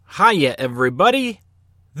Hiya, everybody.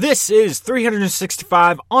 This is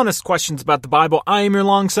 365 Honest Questions About the Bible. I am your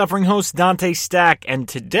long-suffering host, Dante Stack, and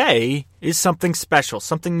today is something special,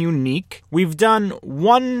 something unique. We've done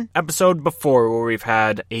one episode before where we've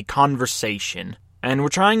had a conversation, and we're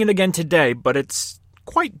trying it again today, but it's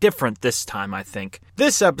quite different this time, I think.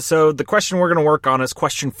 This episode, the question we're going to work on is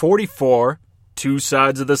question 44, two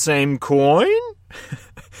sides of the same coin?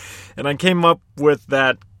 And I came up with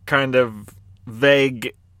that kind of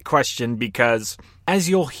vague question because, as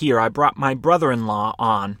you'll hear, I brought my brother-in-law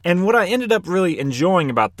on, and what I ended up really enjoying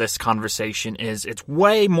about this conversation is it's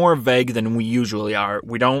way more vague than we usually are.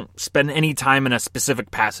 We don't spend any time in a specific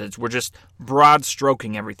passage. We're just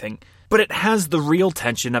broad-stroking everything. But it has the real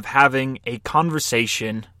tension of having a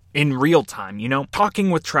conversation in real time, you know? Talking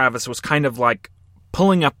with Travis was kind of like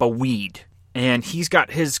pulling up a weed, and he's got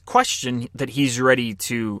his question that he's ready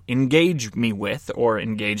to engage me with, or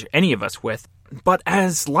engage any of us with. But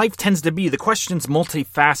as life tends to be, the question's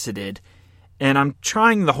multifaceted, and I'm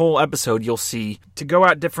trying the whole episode, you'll see, to go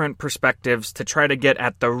at different perspectives to try to get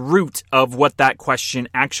at the root of what that question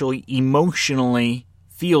actually emotionally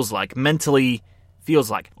feels like, mentally feels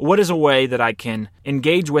like. What is a way that I can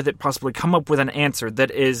engage with it, possibly come up with an answer that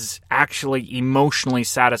is actually emotionally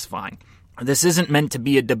satisfying? This isn't meant to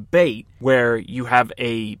be a debate where you have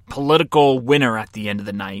a political winner at the end of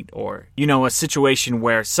the night, or, you know, a situation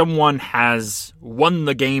where someone has won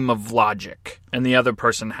the game of logic and the other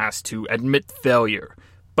person has to admit failure.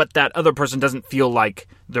 But that other person doesn't feel like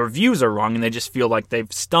their views are wrong and they just feel like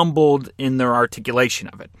they've stumbled in their articulation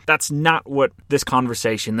of it. That's not what this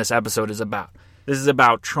conversation, this episode is about. This is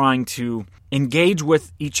about trying to engage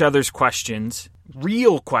with each other's questions,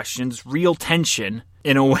 real tension,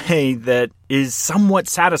 in a way that is somewhat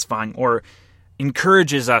satisfying or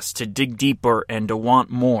encourages us to dig deeper and to want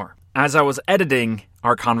more. As I was editing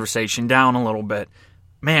our conversation down a little bit,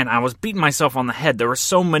 man, I was beating myself on the head. There were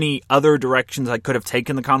so many other directions I could have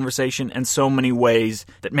taken the conversation and so many ways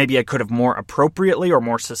that maybe I could have more appropriately or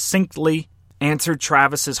more succinctly answered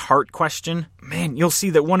Travis's heart question. Man, you'll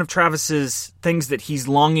see that one of Travis's things that he's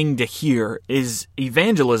longing to hear is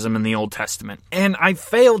evangelism in the Old Testament. And I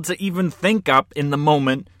failed to even think up in the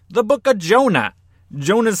moment the book of Jonah.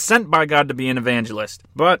 Jonah's sent by God to be an evangelist.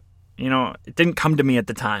 But, you know, it didn't come to me at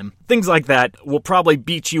the time. Things like that will probably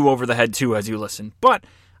beat you over the head too as you listen. But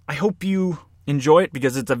I hope you enjoy it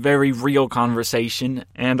because it's a very real conversation.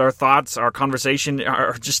 And our thoughts, our conversation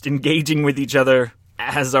are just engaging with each other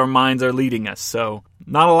as our minds are leading us. So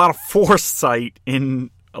not a lot of foresight in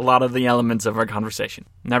a lot of the elements of our conversation.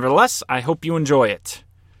 Nevertheless, I hope you enjoy it.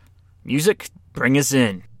 Music, bring us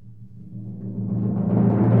in.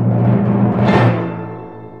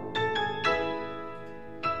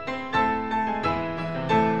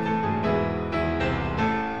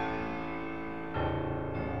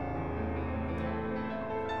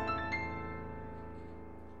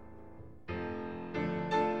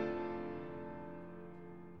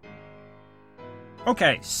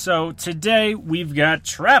 Okay, so today we've got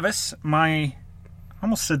Travis, I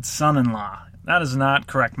almost said son-in-law. That is not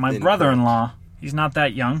correct. My brother-in-law. He's not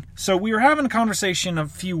that young. So we were having a conversation a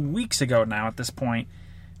few weeks ago now at this point,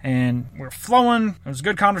 and we're flowing. It was a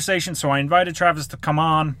good conversation, so I invited Travis to come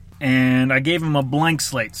on, and I gave him a blank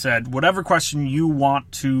slate. Said, whatever question you want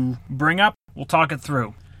to bring up, we'll talk it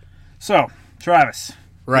through. So, Travis,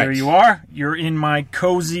 right. There you are. You're in my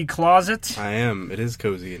cozy closet. I am. It is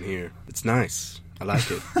cozy in here. It's nice. I like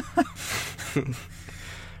it.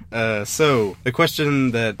 So, the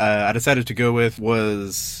question that I decided to go with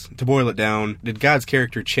was, to boil it down, did God's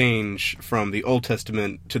character change from the Old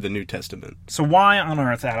Testament to the New Testament? So why on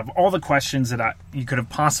earth, out of all the questions that you could have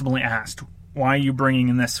possibly asked, why are you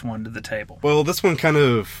bringing this one to the table? Well, this one kind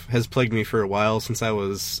of has plagued me for a while since I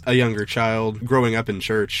was a younger child, growing up in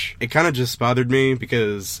church. It kind of just bothered me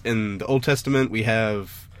because in the Old Testament we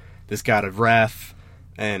have this God of wrath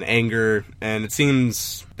and anger, and it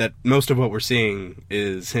seems that most of what we're seeing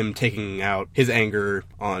is him taking out his anger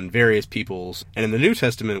on various peoples. And in the New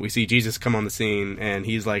Testament, we see Jesus come on the scene, and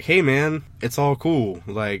he's like, hey man, it's all cool,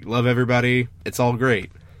 like, love everybody, it's all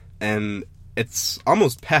great. And it's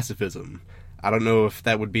almost pacifism. I don't know if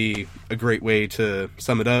that would be a great way to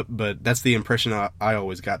sum it up, but that's the impression I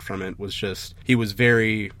always got from it, was just, he was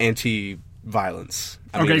very anti-violence.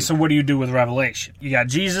 I mean, so what do you do with Revelation? You got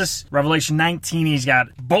Jesus, Revelation 19, he's got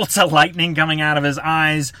bolts of lightning coming out of his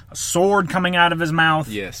eyes, a sword coming out of his mouth.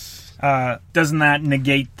 Yes. Doesn't that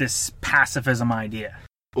negate this pacifism idea?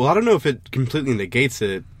 Well, I don't know if it completely negates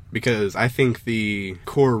it, because I think the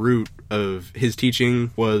core root of his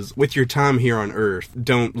teaching was, with your time here on earth,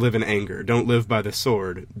 don't live in anger, don't live by the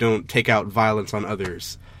sword, don't take out violence on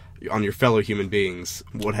others. on your fellow human beings,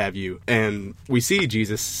 what have you. And we see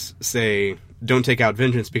Jesus say, don't take out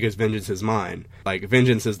vengeance because vengeance is mine. Like,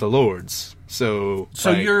 vengeance is the Lord's. So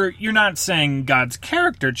like, you're not saying God's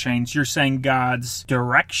character changed, you're saying God's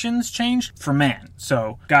directions changed for man.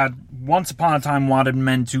 So God once upon a time wanted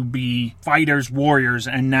men to be fighters, warriors,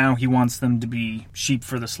 and now he wants them to be sheep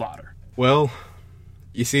for the slaughter. Well,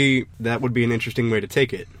 you see, that would be an interesting way to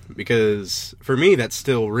take it, because for me that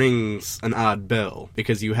still rings an odd bell,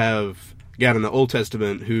 because you have God in the Old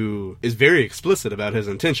Testament who is very explicit about his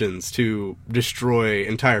intentions to destroy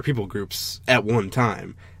entire people groups at one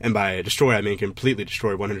time. And by destroy, I mean completely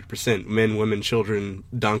destroy 100%. Men, women, children,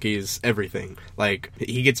 donkeys, everything. Like,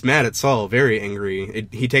 he gets mad at Saul, very angry.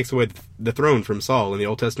 He takes away the throne from Saul in the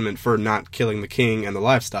Old Testament for not killing the king and the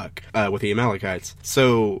livestock with the Amalekites.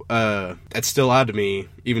 So, that's still odd to me,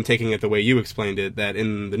 even taking it the way you explained it, that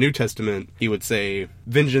in the New Testament, he would say,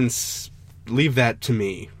 vengeance, leave that to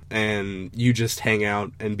me, and you just hang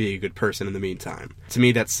out and be a good person in the meantime. To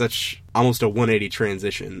me, that's such almost a 180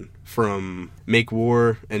 transition from make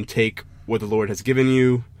war and take what the Lord has given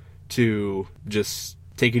you to just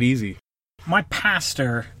take it easy. My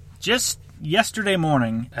pastor, just yesterday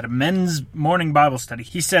morning at a men's morning Bible study,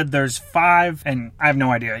 he said there's 5, and I have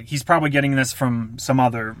no idea, he's probably getting this from some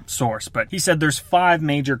other source, but he said there's 5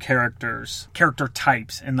 major character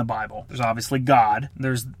types in the Bible. There's obviously God,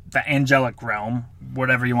 there's the angelic realm,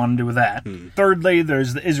 whatever you want to do with that. Thirdly,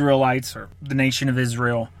 there's the Israelites, or the nation of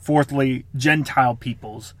Israel. Fourthly, Gentile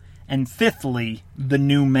peoples. And fifthly, the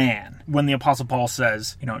new man. When the Apostle Paul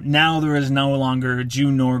says, now there is no longer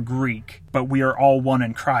Jew nor Greek, but we are all one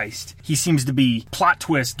in Christ, he seems to be plot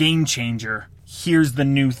twist, game changer. Here's the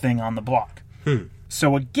new thing on the block.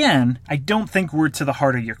 So again, I don't think we're to the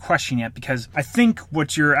heart of your question yet, because I think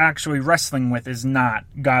what you're actually wrestling with is not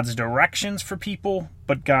God's directions for people,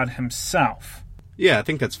 but God himself. Yeah, I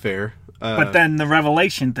think that's fair. But then the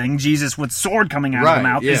Revelation thing, Jesus with sword coming out of the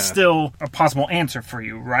mouth, is still a possible answer for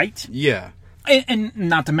you, right? Yeah. And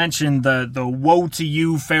not to mention the woe to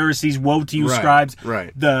you Pharisees, woe to you scribes.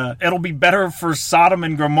 Right. It'll be better for Sodom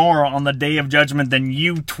and Gomorrah on the day of judgment than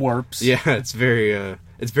you twerps. Yeah, it's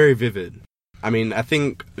very vivid. I mean, I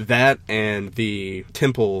think that and the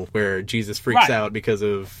temple where Jesus freaks out because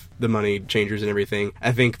of the money changers and everything,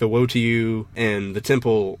 I think the woe to you and the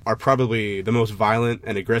temple are probably the most violent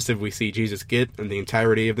and aggressive we see Jesus get in the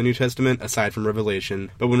entirety of the New Testament, aside from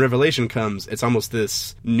Revelation. But when Revelation comes, it's almost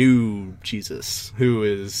this new Jesus who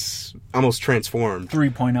is almost transformed.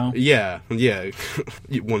 3.0. Yeah,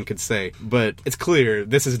 one could say. But it's clear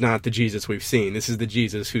this is not the Jesus we've seen. This is the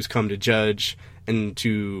Jesus who's come to judge and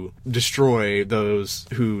to destroy those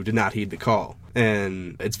who did not heed the call.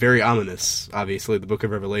 And it's very ominous, obviously, the book of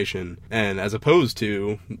Revelation. And as opposed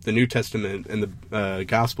to the New Testament and the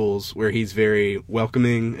Gospels, where he's very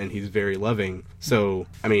welcoming and he's very loving. So,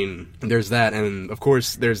 I mean, there's that. And, of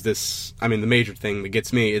course, there's this, the major thing that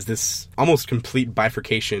gets me is this almost complete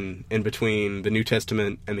bifurcation in between the New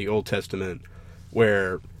Testament and the Old Testament,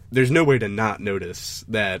 where there's no way to not notice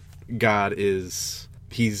that God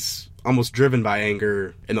he's almost driven by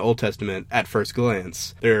anger in the Old Testament at first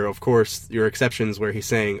glance. There are, of course, your exceptions where he's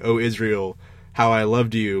saying, "O Israel, how I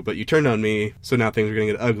loved you, but you turned on me, so now things are going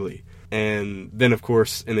to get ugly." And then, of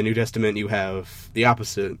course, in the New Testament, you have the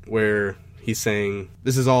opposite, where he's saying,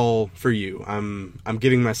 "This is all for you. I'm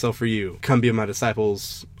giving myself for you. Come be my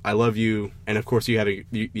disciples. I love you." And, of course, you have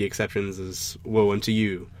the exceptions as, "Woe unto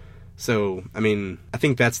you." So, I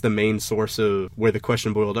think that's the main source of where the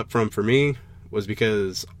question boiled up from for me, was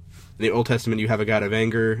because in the Old Testament, you have a God of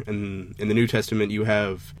anger, and in the New Testament, you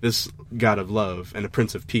have this God of love and a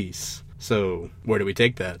Prince of Peace. So, where do we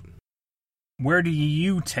take that? Where do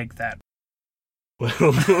you take that?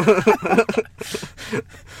 Well,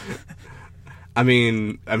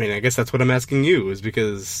 I guess that's what I'm asking you, is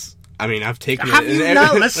because, I've taken Have it... Have you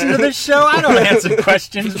not listened to this show? I don't answer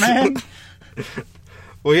questions, man.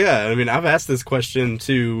 Well, yeah, I've asked this question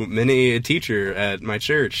to many a teacher at my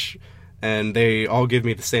church, and they all give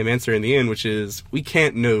me the same answer in the end, which is, we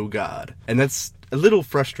can't know God. And that's a little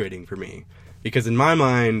frustrating for me, because in my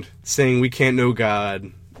mind, saying we can't know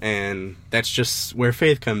God, and that's just where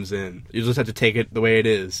faith comes in, you just have to take it the way it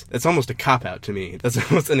is, that's almost a cop-out to me. That's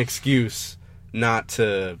almost an excuse not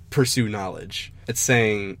to pursue knowledge. It's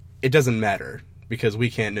saying, it doesn't matter, because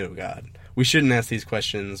we can't know God. We shouldn't ask these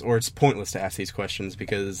questions, or it's pointless to ask these questions,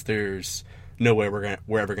 because there's no way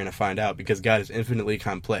we're ever going to find out, because God is infinitely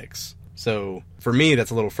complex. So, for me,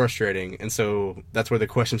 that's a little frustrating, and so that's where the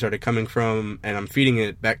question started coming from, and I'm feeding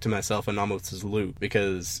it back to myself in almost as a loop,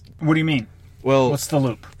 because... What do you mean? Well, what's the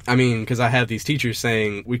loop? I mean, because I have these teachers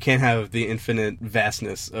saying we can't have the infinite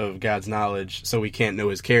vastness of God's knowledge, so we can't know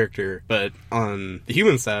his character. But on the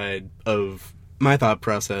human side of my thought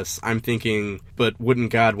process, I'm thinking, but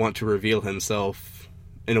wouldn't God want to reveal himself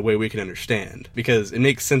in a way we can understand? Because it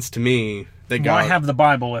makes sense to me that God... Why have the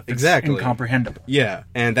Bible if it's incomprehensible? Yeah,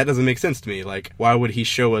 and that doesn't make sense to me. Like, why would he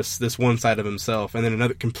show us this one side of himself and then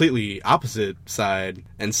another completely opposite side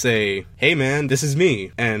and say, hey man, this is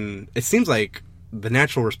me? And it seems like the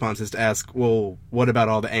natural response is to ask, well, what about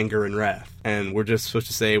all the anger and wrath? And we're just supposed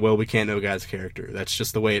to say, well, we can't know God's character. That's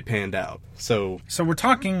just the way it panned out. So we're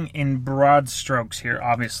talking in broad strokes here,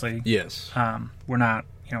 obviously. Yes. We're not,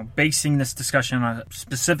 basing this discussion on a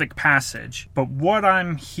specific passage. But what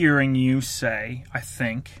I'm hearing you say, I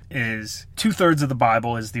think, is 2/3 of the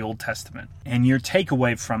Bible is the Old Testament. And your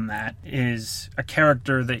takeaway from that is a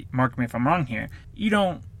character that, mark me if I'm wrong here, you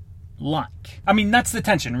don't like. I mean, that's the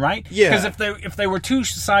tension, right? Yeah. Because if they were two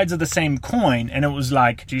sides of the same coin, and it was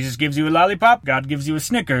like, Jesus gives you a lollipop, God gives you a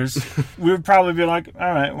Snickers, we would probably be like,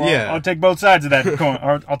 all right, well, yeah, I'll take both sides of that coin,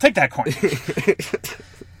 or I'll take that coin.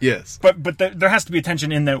 Yes. But there has to be a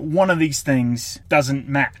tension in that one of these things doesn't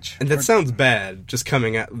match. And that sounds bad, just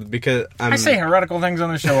coming out, because I say heretical things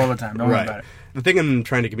on the show all the time. Don't worry about it. The thing I'm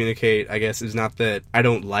trying to communicate, I guess, is not that I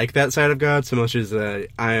don't like that side of God so much as that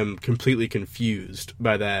I am completely confused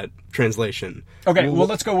by that translation. Okay, well,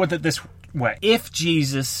 let's go with it this way. If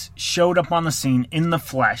Jesus showed up on the scene in the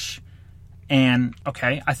flesh, and,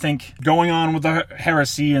 okay, I think going on with the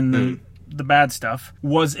heresy and the bad stuff,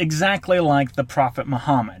 was exactly like the Prophet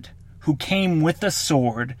Muhammad, who came with a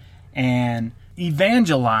sword and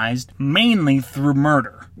evangelized mainly through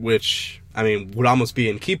murder. Which, I mean, would almost be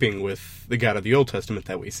in keeping with the God of the Old Testament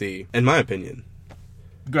that we see, in my opinion.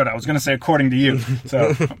 Good, I was going to say according to you,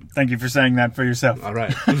 so thank you for saying that for yourself. All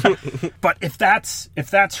right. But if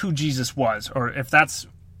that's who Jesus was, or if that's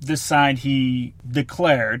this side he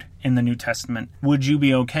declared in the New Testament, would you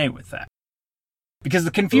be okay with that? Because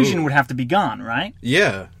the confusion would have to be gone, right?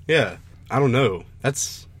 Yeah. I don't know.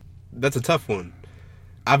 That's a tough one.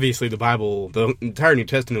 Obviously, the Bible, the entire New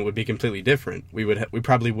Testament would be completely different. We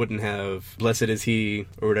probably wouldn't have "Blessed is He"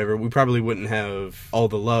 or whatever. We probably wouldn't have all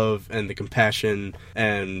the love and the compassion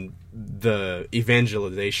and the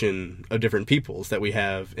evangelization of different peoples that we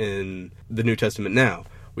have in the New Testament now.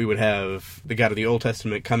 We would have the God of the Old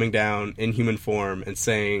Testament coming down in human form and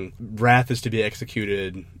saying, wrath is to be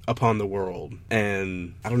executed upon the world.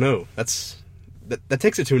 And I don't know, that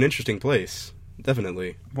takes it to an interesting place,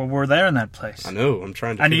 definitely. Well, we're there in that place. I know, I'm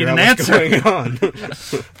trying to figure out what's going on.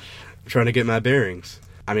 I'm trying to get my bearings.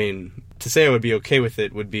 I mean, to say I would be okay with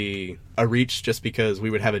it would be a reach just because we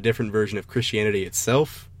would have a different version of Christianity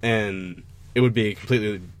itself, and it would be a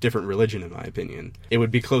completely different religion, in my opinion. It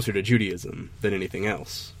would be closer to Judaism than anything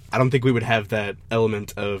else. I don't think we would have that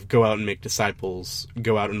element of go out and make disciples,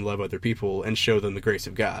 go out and love other people, and show them the grace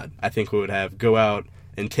of God. I think we would have go out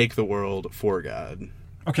and take the world for God.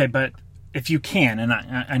 Okay, but if you can, and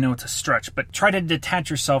I know it's a stretch, but try to detach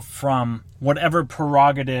yourself from whatever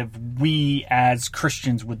prerogative we as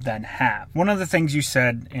Christians would then have. One of the things you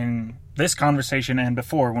said in this conversation and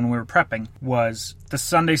before when we were prepping was the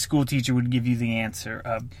Sunday school teacher would give you the answer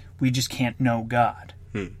of, we just can't know God.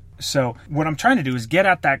 So what I'm trying to do is get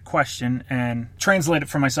at that question and translate it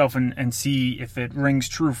for myself and see if it rings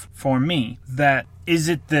true for me. That is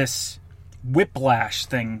it this whiplash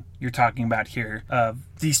thing you're talking about here of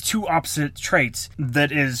these two opposite traits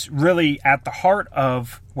that is really at the heart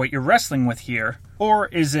of what you're wrestling with here? Or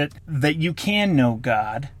is it that you can know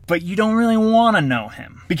God, but you don't really want to know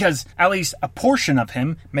him? Because at least a portion of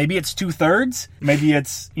him, maybe it's 2/3, maybe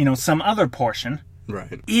it's, some other portion,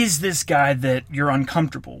 right, is this guy that you're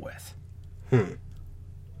uncomfortable with. Does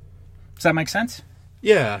that make sense?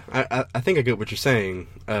 Yeah, I think I get what you're saying.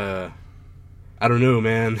 I don't know,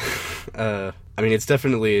 man. I mean, it's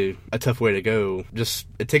definitely a tough way to go. Just,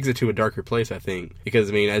 it takes it to a darker place, I think. Because,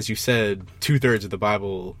 I mean, as you said, 2/3 of the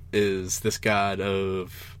Bible is this God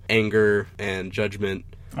of anger and judgment.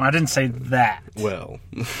 Well, I didn't say that. Well,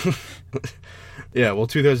 yeah, well,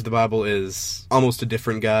 2/3 of the Bible is almost a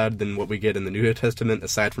different God than what we get in the New Testament,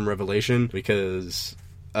 aside from Revelation. Because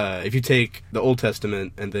if you take the Old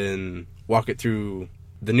Testament and then walk it through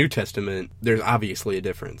the New Testament, there's obviously a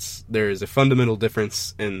difference. There's a fundamental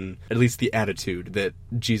difference in at least the attitude that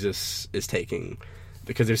Jesus is taking.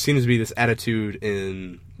 Because there seems to be this attitude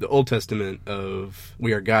in the Old Testament of,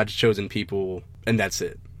 we are God's chosen people, and that's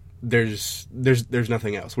it. there's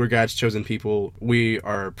nothing else. We're God's chosen people. We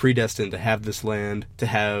are predestined to have this land, to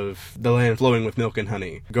have the land flowing with milk and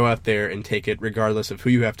honey. Go out there and take it regardless of who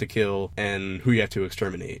you have to kill and who you have to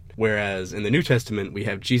exterminate. Whereas in the New Testament, we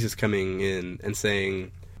have Jesus coming in and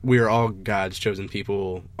saying, we are all God's chosen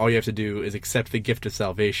people. All you have to do is accept the gift of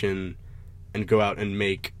salvation and go out and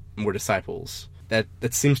make more disciples. That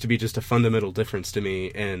seems to be just a fundamental difference to me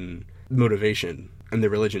in motivation and the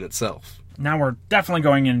religion itself. Now we're definitely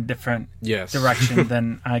going in a different direction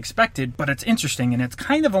than I expected, but it's interesting, and it's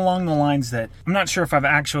kind of along the lines that I'm not sure if I've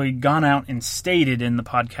actually gone out and stated in the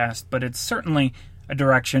podcast, but it's certainly a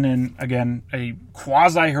direction, and again, a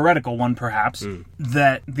quasi-heretical one perhaps,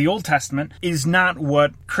 that the Old Testament is not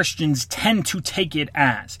what Christians tend to take it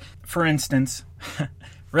as. For instance,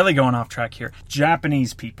 really going off track here,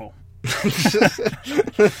 Japanese people.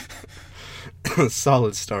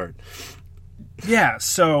 Solid start. Yeah,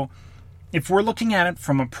 so if we're looking at it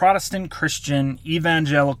from a Protestant, Christian,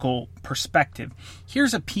 evangelical perspective,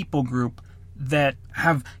 here's a people group that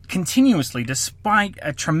have continuously, despite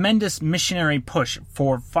a tremendous missionary push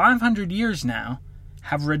for 500 years now,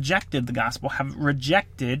 have rejected the gospel, have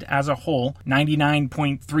rejected as a whole,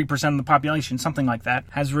 99.3% of the population, something like that,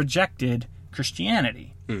 has rejected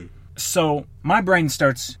Christianity. So my brain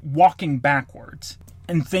starts walking backwards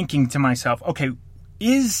and thinking to myself, okay,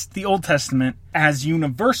 is the Old Testament as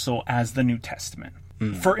universal as the New Testament?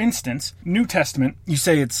 For instance, New Testament, you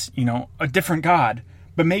say it's, a different God,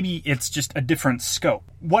 but maybe it's just a different scope.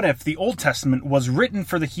 What if the Old Testament was written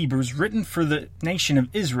for the Hebrews, written for the nation of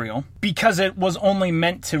Israel, because it was only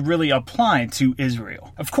meant to really apply to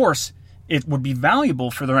Israel? Of course, it would be valuable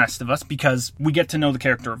for the rest of us because we get to know the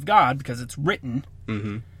character of God because it's written.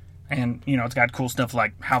 And, it's got cool stuff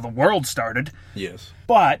like how the world started. Yes.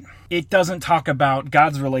 But it doesn't talk about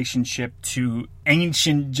God's relationship to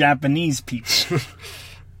ancient Japanese people.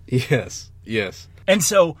 Yes. And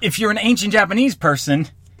so, if you're an ancient Japanese person,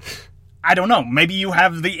 I don't know, maybe you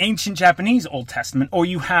have the ancient Japanese Old Testament, or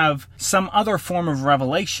you have some other form of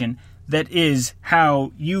revelation that is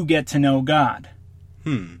how you get to know God.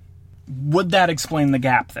 Would that explain the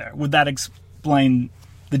gap there? Would that explain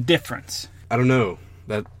the difference? I don't know.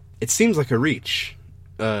 It seems like a reach.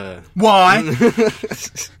 Why?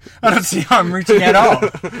 I don't see how I'm reaching at all.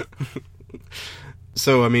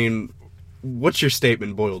 So, what's your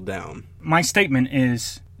statement boiled down? My statement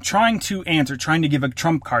is trying to give a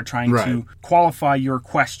trump card, trying to qualify your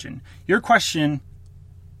question. Your question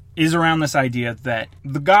is around this idea that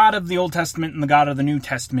the God of the Old Testament and the God of the New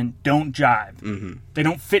Testament don't jive. They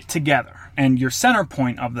don't fit together. And your center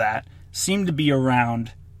point of that seemed to be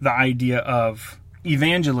around the idea of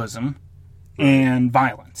evangelism and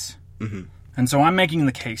violence. And so I'm making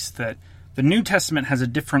the case that the New Testament has a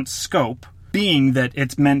different scope, being that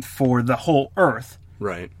it's meant for the whole earth.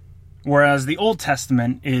 Right. Whereas the Old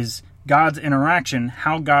Testament is God's interaction,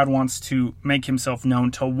 how God wants to make himself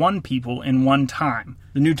known to one people in one time.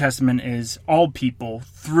 The New Testament is all people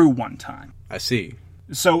through one time. I see.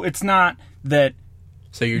 So it's not that...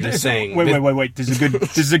 So you're just saying... Wait.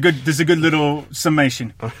 There's a good little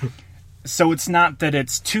summation. So it's not that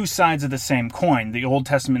it's two sides of the same coin, the Old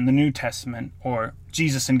Testament and the New Testament, or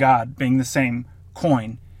Jesus and God being the same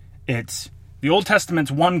coin. It's the Old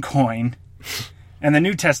Testament's one coin, and the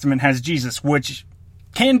New Testament has Jesus, which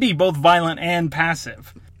can be both violent and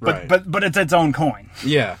passive. But it's its own coin.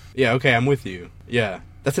 Yeah, okay, I'm with you. Yeah,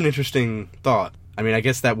 that's an interesting thought. I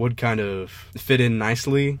guess that would kind of fit in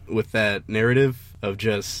nicely with that narrative of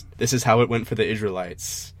just, this is how it went for the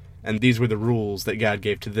Israelites, and these were the rules that God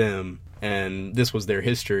gave to them, and this was their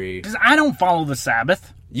history. Because I don't follow the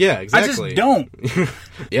Sabbath. Yeah, exactly. I just don't.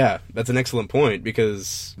 Yeah, that's an excellent point,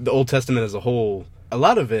 because the Old Testament as a whole, a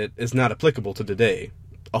lot of it is not applicable to today.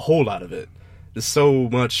 A whole lot of it. There's so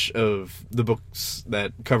much of the books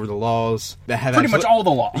that cover the laws that have... Pretty much all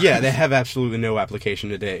the law. Yeah, they have absolutely no application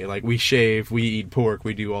today. Like, we shave, we eat pork,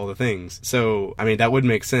 we do all the things. So, that would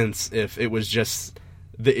make sense if it was just...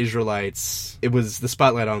 the Israelites, it was the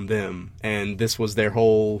spotlight on them, and this was their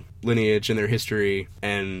whole lineage and their history,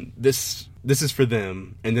 and this is for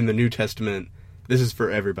them. And then the New Testament, this is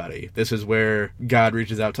for everybody. This is where God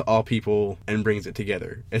reaches out to all people and brings it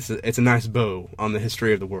together. It's a nice bow on the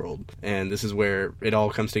history of the world, and this is where it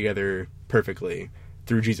all comes together perfectly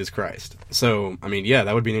through Jesus Christ. So, yeah,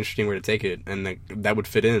 that would be an interesting way to take it, and that would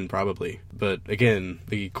fit in, probably. But, again,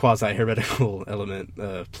 the quasi-heretical element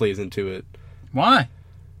plays into it. Why?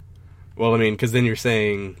 Well, because then you're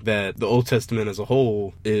saying that the Old Testament as a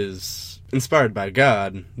whole is inspired by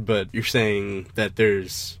God, but you're saying that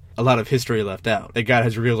there's a lot of history left out, that God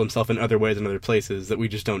has revealed himself in other ways in other places that we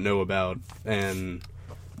just don't know about, and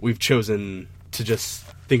we've chosen to just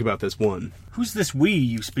think about this one. Who's this we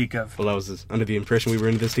you speak of? Well, I was under the impression we were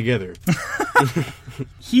into this together.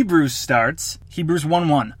 Hebrews starts, Hebrews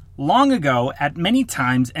 1:1. Long ago, at many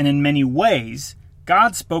times and in many ways,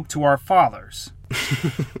 God spoke to our fathers.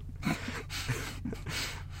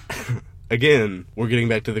 Again, we're getting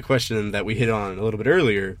back to the question that we hit on a little bit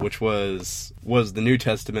earlier, which was the New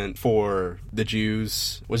Testament for the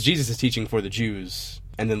Jews? Was Jesus' teaching for the Jews?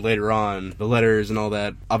 And then later on, the letters and all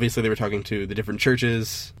that, obviously they were talking to the different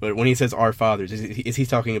churches, but when he says our fathers, is he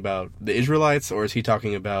talking about the Israelites, or is he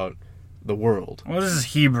talking about the world? Well, this is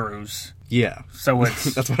Hebrews. Yeah. So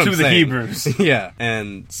it's That's what to I'm the saying. Hebrews. Yeah.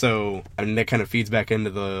 And so, I mean, that kind of feeds back into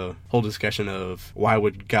the whole discussion of why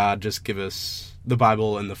would God just give us the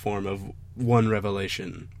Bible in the form of one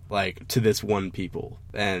revelation, like, to this one people,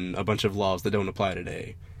 and a bunch of laws that don't apply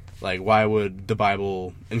today. Like, why would the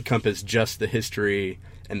Bible encompass just the history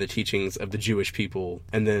and the teachings of the Jewish people,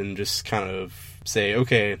 and then just kind of say,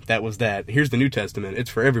 okay, that was that. Here's the New Testament. It's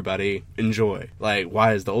for everybody. Enjoy. Like,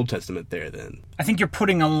 why is the Old Testament there then? I think you're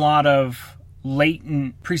putting a lot of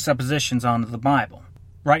latent presuppositions onto the Bible,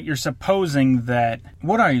 right? You're supposing that...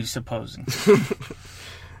 What are you supposing?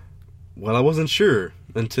 Well, I wasn't sure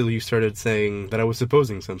until you started saying that I was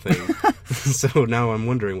supposing something. So now I'm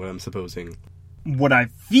wondering what I'm supposing. What I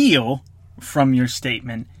feel from your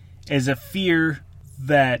statement is a fear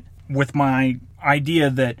that, with my idea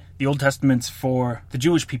that the Old Testament's for the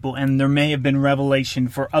Jewish people and there may have been revelation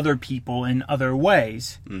for other people in other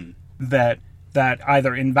ways, that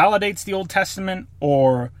either invalidates the Old Testament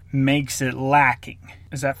or makes it lacking.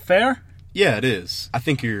 Is that fair? Yeah, it is. I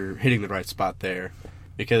think you're hitting the right spot there,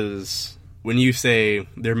 because when you say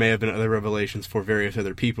there may have been other revelations for various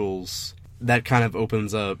other peoples, that kind of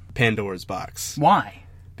opens up Pandora's box. Why?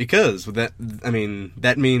 Because that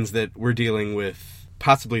means that we're dealing with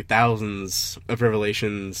possibly thousands of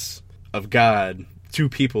revelations of God to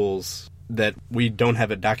peoples that we don't have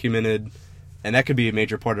it documented, and that could be a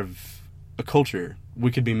major part of a culture. We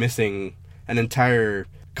could be missing an entire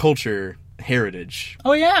culture heritage.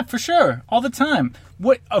 Oh yeah, for sure, all the time.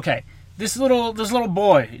 Okay, this little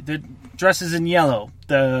boy that dresses in yellow,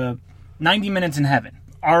 the 90 Minutes in Heaven.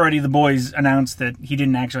 Already the boys announced that he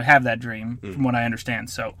didn't actually have that dream, from what I understand.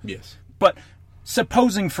 So yes, but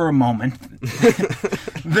supposing for a moment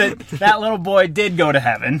that little boy did go to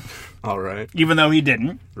heaven, all right, even though he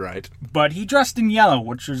didn't, right? But he dressed in yellow,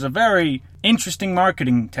 which was a very interesting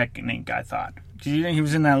marketing technique, I thought. He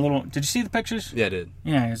was in that little... Did you see the pictures? Yeah, I did.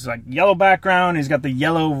 Yeah, it's like yellow background. He's got the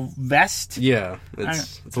yellow vest. Yeah,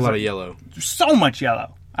 it's a lot of yellow. So much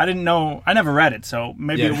yellow. I didn't know. I never read it, so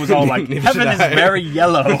maybe it was all like, heaven is I. very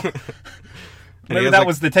yellow. Maybe that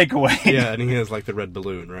was the takeaway. Yeah, and he has like the red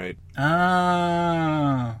balloon, right?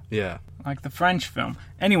 Ah. Yeah. Like the French film.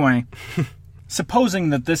 Anyway, supposing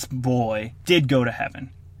that this boy did go to heaven,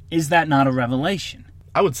 is that not a revelation?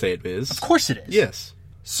 I would say it is. Of course it is. Yes.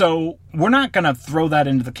 So we're not going to throw that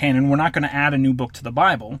into the canon. We're not going to add a new book to the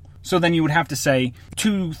Bible. So then you would have to say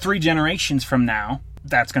 2-3 generations from now,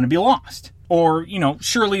 that's going to be lost. Or,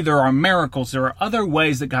 surely there are miracles. There are other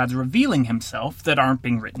ways that God's revealing himself that aren't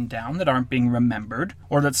being written down, that aren't being remembered,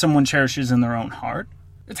 or that someone cherishes in their own heart.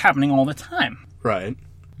 It's happening all the time. Right.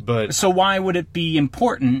 But so why would it be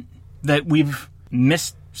important that we've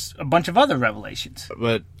missed a bunch of other revelations?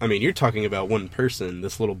 But, you're talking about one person,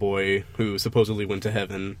 this little boy who supposedly went to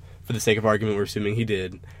heaven. For the sake of argument, we're assuming he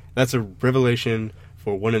did. That's a revelation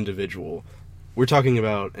for one individual. We're talking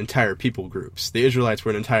about entire people groups. The Israelites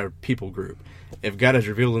were an entire people group. If God has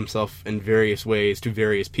revealed himself in various ways to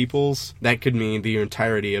various peoples, that could mean the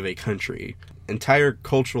entirety of a country. Entire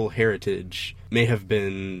cultural heritage may have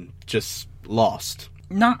been just lost.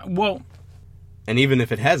 And even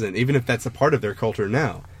if it hasn't, even if that's a part of their culture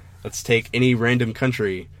now, let's take any random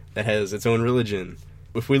country that has its own religion.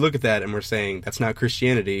 If we look at that and we're saying that's not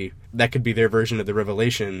Christianity, that could be their version of the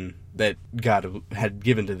revelation that God had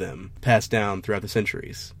given to them, passed down throughout the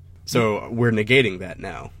centuries. So we're negating that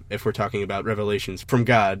now, if we're talking about revelations from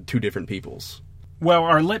God to different peoples. Well,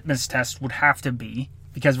 our litmus test would have to be,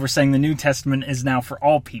 because we're saying the New Testament is now for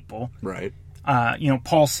all people. Right.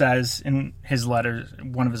 Paul says in his letters,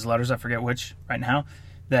 one of his letters, I forget which right now,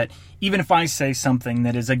 that even if I say something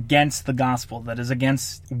that is against the gospel, that is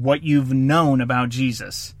against what you've known about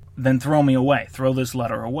Jesus, then throw me away. Throw this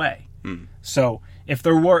letter away. So if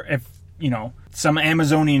some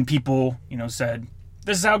Amazonian people, said,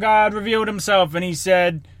 this is how God revealed himself, and he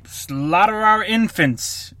said, slaughter our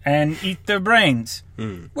infants and eat their brains,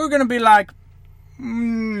 we're going to be like,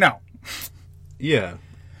 no. Yeah.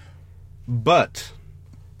 But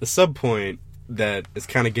the subpoint that is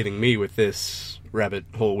kind of getting me with this rabbit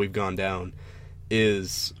hole we've gone down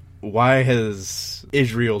is, why has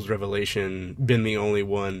Israel's revelation been the only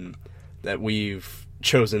one that we've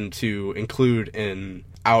chosen to include in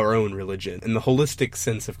our own religion, in the holistic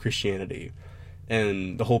sense of Christianity,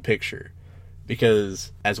 and the whole picture?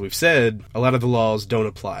 Because, as we've said, a lot of the laws don't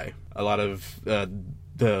apply. A lot of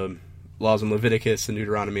the laws in Leviticus and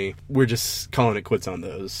Deuteronomy, we're just calling it quits on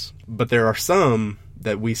those. But there are some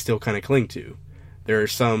that we still kind of cling to. There are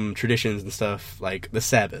some traditions and stuff, like the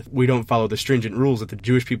Sabbath. We don't follow the stringent rules that the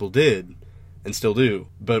Jewish people did, and still do,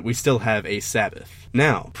 but we still have a Sabbath.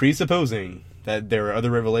 Now, presupposing that there are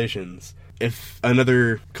other revelations, if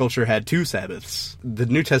another culture had 2 Sabbaths, the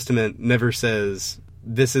New Testament never says,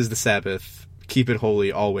 this is the Sabbath, keep it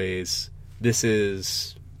holy always. This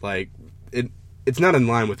is, like, it's not in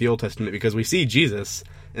line with the Old Testament, because we see Jesus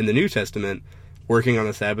in the New Testament working on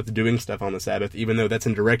the Sabbath, doing stuff on the Sabbath, even though that's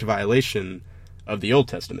in direct violation of the Old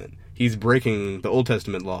Testament. He's breaking the Old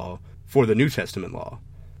Testament law for the New Testament law.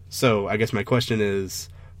 So I guess my question is,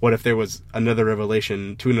 what if there was another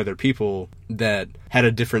revelation to another people that had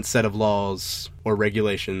a different set of laws or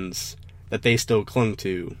regulations that they still clung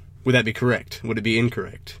to? Would that be correct? Would it be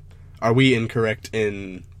incorrect? Are we incorrect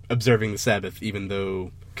in observing the Sabbath, even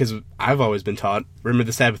though... Because I've always been taught, remember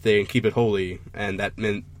the Sabbath day and keep it holy, and that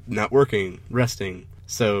meant not working, resting.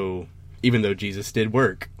 So even though Jesus did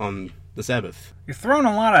work on the Sabbath. You're throwing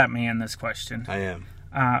a lot at me in this question. I am.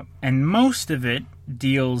 And most of it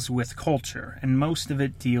deals with culture, and most of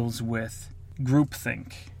it deals with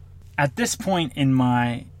groupthink. At this point in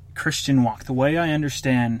my Christian walk, the way I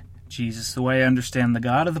understand Jesus, the way I understand the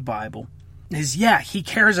God of the Bible, is, he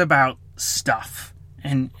cares about stuff,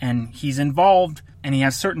 and he's involved, and he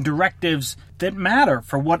has certain directives that matter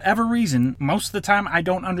for whatever reason. Most of the time, I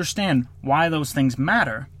don't understand why those things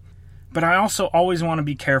matter, but I also always want to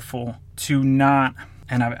be careful to not,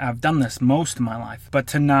 and I've done this most of my life, but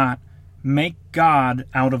to not make God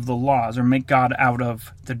out of the laws or make God out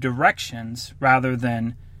of the directions, rather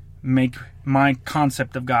than make my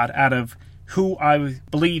concept of God out of who I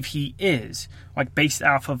believe he is, like based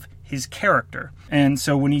off of his character. And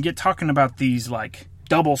so when you get talking about these like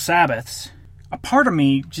double Sabbaths, a part of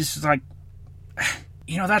me just is like,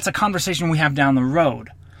 that's a conversation we have down the road.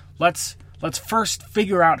 Let's first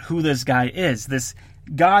figure out who this guy is, this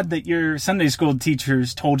God that your Sunday school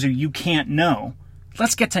teachers told you can't know.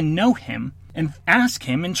 Let's get to know him and ask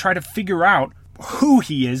him and try to figure out who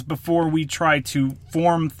he is before we try to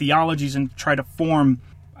form theologies and try to form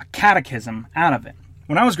a catechism out of it.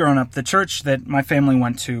 When I was growing up, the church that my family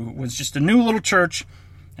went to was just a new little church,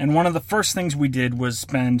 and one of the first things we did was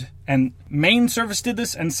spend, and main service did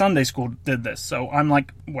this and Sunday school did this. So I'm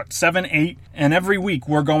like, 7, 8, and every week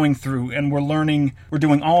we're going through and we're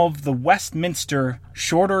doing all of the Westminster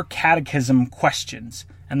shorter catechism questions.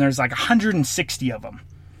 And there's like 160 of them.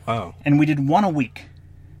 Wow. And we did one a week.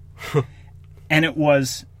 And it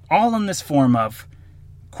was all in this form of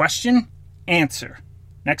question, answer.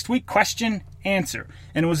 Next week, question, answer.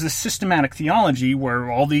 And it was this systematic theology where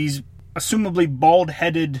all these assumably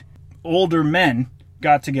bald-headed older men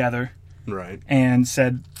got together, right, and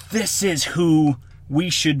said, this is who we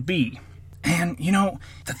should be. And,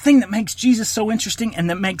 the thing that makes Jesus so interesting and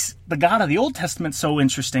that makes the God of the Old Testament so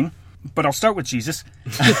interesting, but I'll start with Jesus,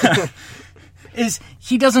 is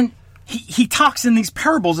he talks in these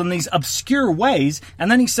parables in these obscure ways,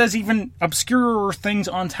 and then he says even obscurer things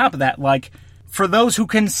on top of that, like, for those who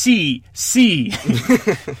can see.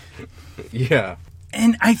 Yeah.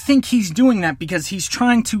 And I think he's doing that because he's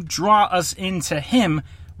trying to draw us into him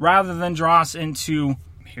rather than draw us into,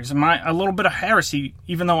 here's a little bit of heresy,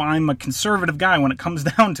 even though I'm a conservative guy when it comes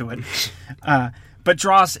down to it, but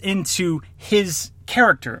draw us into his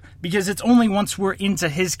character, because it's only once we're into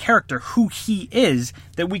his character, who he is,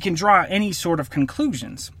 that we can draw any sort of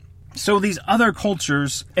conclusions. So these other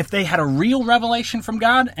cultures, if they had a real revelation from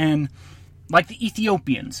God, and like the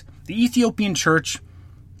Ethiopian church,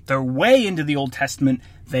 they're way into the Old Testament.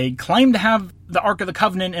 They claim to have the Ark of the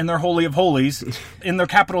Covenant in their Holy of Holies in their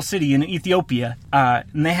capital city in Ethiopia.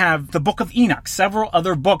 And they have the Book of Enoch, several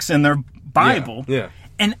other books in their Bible. Yeah.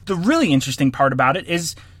 And the really interesting part about it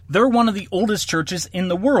is they're one of the oldest churches in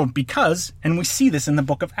the world because, and we see this in the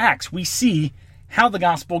book of Acts, we see how the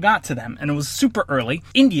gospel got to them. And it was super early.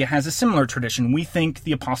 India has a similar tradition. We think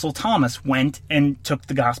the Apostle Thomas went and took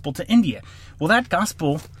the gospel to India. Well, that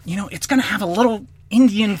gospel, it's going to have a little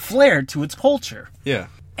Indian flair to its culture. Yeah.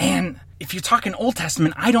 And if you're talking Old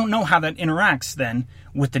Testament, I don't know how that interacts then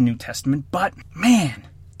with the New Testament. But man,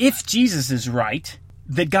 if Jesus is right,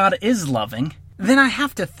 that God is loving, then I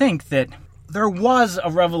have to think that there was a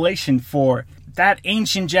revelation for that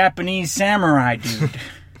ancient Japanese samurai dude.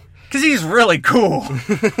 Because he's really cool.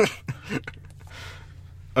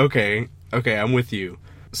 Okay, I'm with you.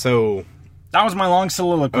 So that was my long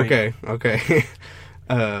soliloquy. Okay.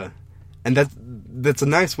 And that's a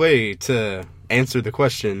nice way to answer the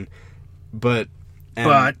question, but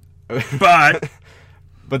the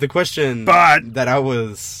question that I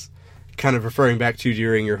was kind of referring back to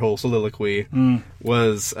during your whole soliloquy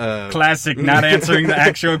was classic not answering the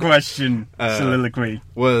actual question soliloquy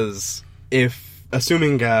was, if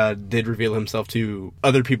assuming God did reveal himself to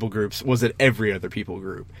other people groups, was it every other people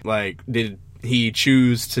group? Like, did he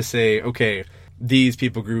choose to say, okay, these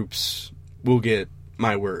people groups will get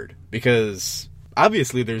my word? Because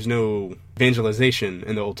obviously there's no evangelization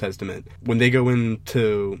in the Old Testament. When they go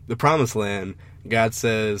into the Promised Land, God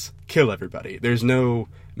says, kill everybody. There's no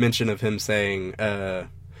mention of him saying,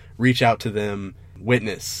 reach out to them,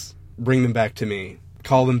 witness, bring them back to me,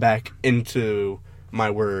 call them back into my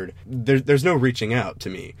word. There's no reaching out to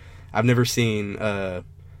me. I've never seen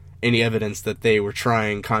any evidence that they were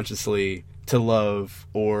trying consciously to love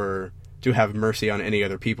or to have mercy on any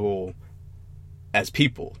other people as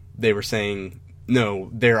people. They were saying, no,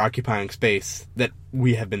 they're occupying space that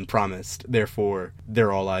we have been promised, therefore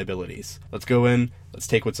they're all liabilities. Let's go in, let's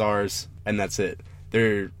take what's ours, and that's it.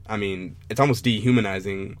 It's almost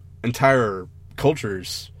dehumanizing entire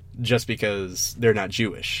cultures just because they're not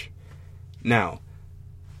Jewish. Now,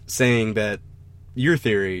 saying that your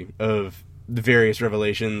theory of the various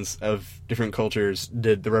revelations of different cultures,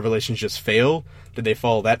 did the revelations just fail? Did they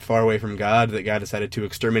fall that far away from God that God decided to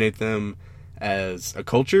exterminate them as a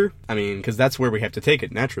culture? I mean, because that's where we have to take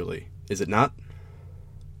it naturally, is it not?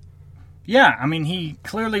 Yeah, I mean, he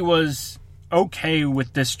clearly was okay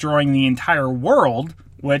with destroying the entire world,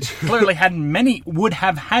 which clearly would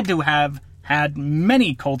have had to have had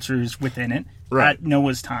many cultures within it at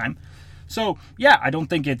Noah's time. So, yeah, I don't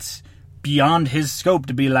think it's beyond his scope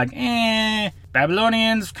to be like,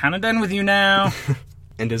 Babylonians, kind of done with you now.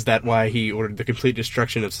 And is that why he ordered the complete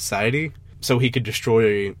destruction of society? So he could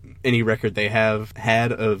destroy any record they have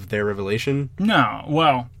had of their revelation? No,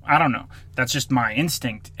 well, I don't know. That's just my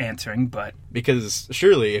instinct answering, but... Because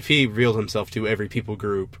surely if he revealed himself to every people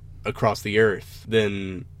group across the earth,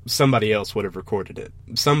 then somebody else would have recorded it.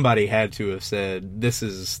 Somebody had to have said, this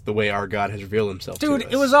is the way our God has revealed himself to us.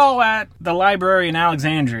 Dude, it was all at the library in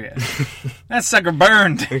Alexandria. That sucker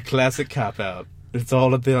burned. A classic cop-out. It's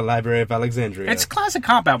all at the Library of Alexandria. It's a classic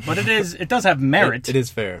cop-out, but it does have merit. It is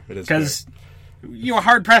fair. It is fair. Because you were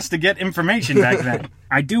hard-pressed to get information back then.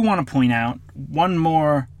 I do want to point out one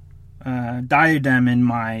more diadem in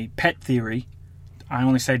my pet theory. I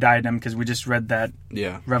only say diadem because we just read that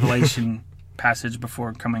Revelation passage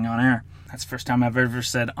before coming on air. That's the first time I've ever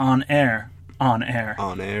said on air. On air.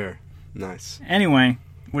 On air. Nice. Anyway,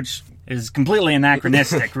 which is completely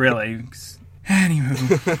anachronistic, really.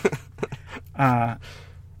 Anywho.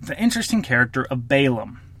 The interesting character of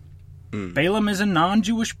Balaam. Balaam is a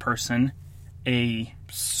non-Jewish person, a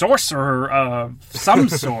sorcerer of some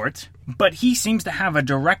sort, but he seems to have a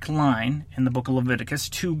direct line in the book of Leviticus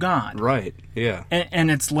to God. Right, yeah.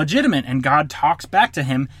 And it's legitimate, and God talks back to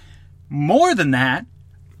him. More than that,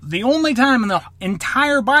 the only time in the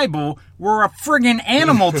entire Bible where a friggin'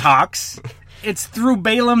 animal talks, it's through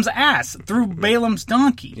Balaam's ass, through Balaam's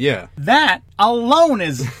donkey. Yeah. That alone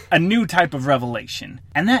is a new type of revelation.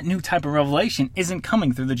 And that new type of revelation isn't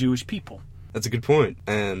coming through the Jewish people. That's a good point.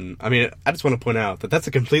 And, I mean, I just want to point out that that's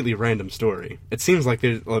a completely random story. It seems like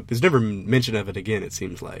there's never mention of it again, it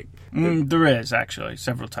seems like. There is, actually,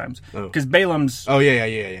 several times. Because Balaam's... Oh, yeah.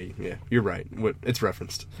 You're right. It's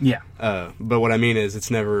referenced. Yeah. But what I mean is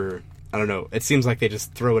it's never... I don't know. It seems like they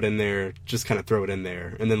just throw it in there, just kind of throw it in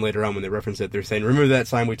there. And then later on when they reference it, they're saying, remember that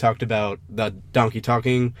time we talked about the donkey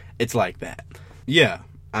talking? It's like that. Yeah.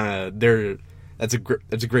 That's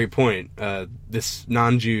a great point. This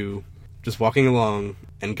non-Jew just walking along,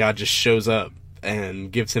 and God just shows up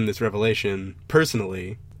and gives him this revelation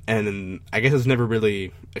personally. And I guess it's never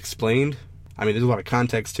really explained. I mean, there's a lot of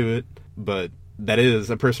context to it, but that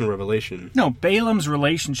is a personal revelation. No, Balaam's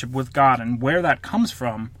relationship with God and where that comes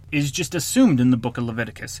from is just assumed in the book of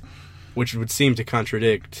Leviticus. Which would seem to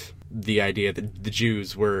contradict the idea that the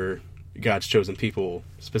Jews were God's chosen people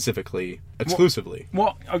specifically, exclusively.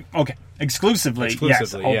 Well, okay. Exclusively,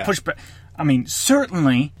 yes. Yeah. Push back. I mean,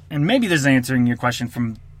 certainly, and maybe this is answering your question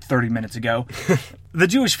from 30 minutes ago, the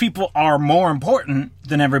Jewish people are more important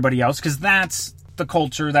than everybody else because that's the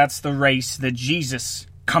culture, that's the race that Jesus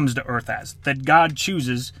comes to earth as, that God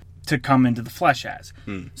chooses to come into the flesh as.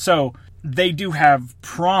 So they do have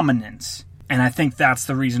prominence, and I think that's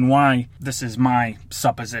the reason why this is my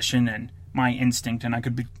supposition and my instinct, and I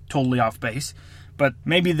could be totally off base, but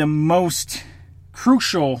maybe the most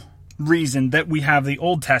crucial reason that we have the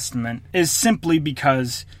Old Testament is simply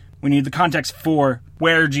because we need the context for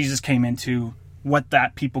where Jesus came into, what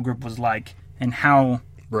that people group was like, and how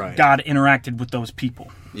God interacted with those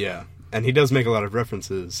people. Yeah, and he does make a lot of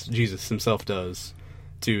references, Jesus himself does,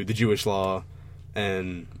 to the Jewish law,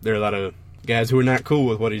 and there are a lot of guys who are not cool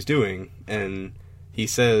with what he's doing, and he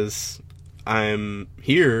says, I'm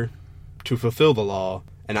here to fulfill the law,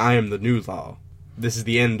 and I am the new law. This is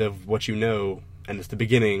the end of what you know, and it's the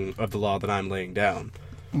beginning of the law that I'm laying down.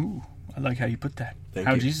 Ooh, I like how you put that. Thank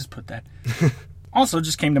how you. Jesus put that. Also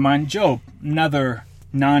just came to mind Job, another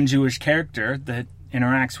non-Jewish character that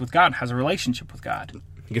interacts with God, has a relationship with God.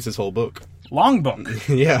 He gets his whole book. Long book.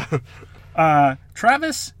 Yeah.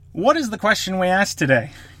 Travis, what is the question we asked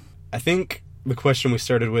today? I think the question we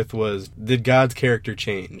started with was, did God's character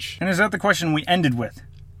change? And is that the question we ended with?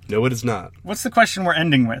 No, it is not. What's the question we're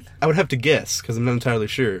ending with? I would have to guess, because I'm not entirely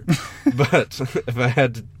sure. But if I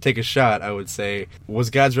had to take a shot, I would say, was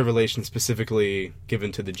God's revelation specifically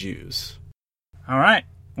given to the Jews? All right,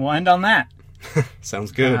 we'll end on that.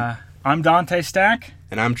 Sounds good. I'm Dante Stack.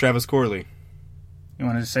 And I'm Travis Corley. You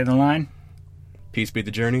wanted to say the line? Peace be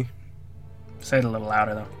the journey. Say it a little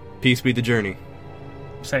louder, though. Peace be the journey.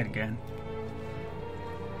 Say it again.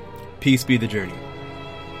 Peace be the journey.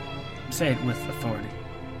 Say it with authority.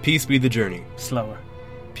 Peace be the journey. Slower.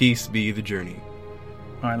 Peace be the journey.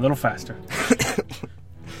 All right, a little faster.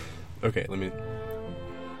 Okay, let me...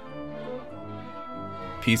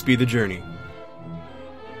 Peace be the journey.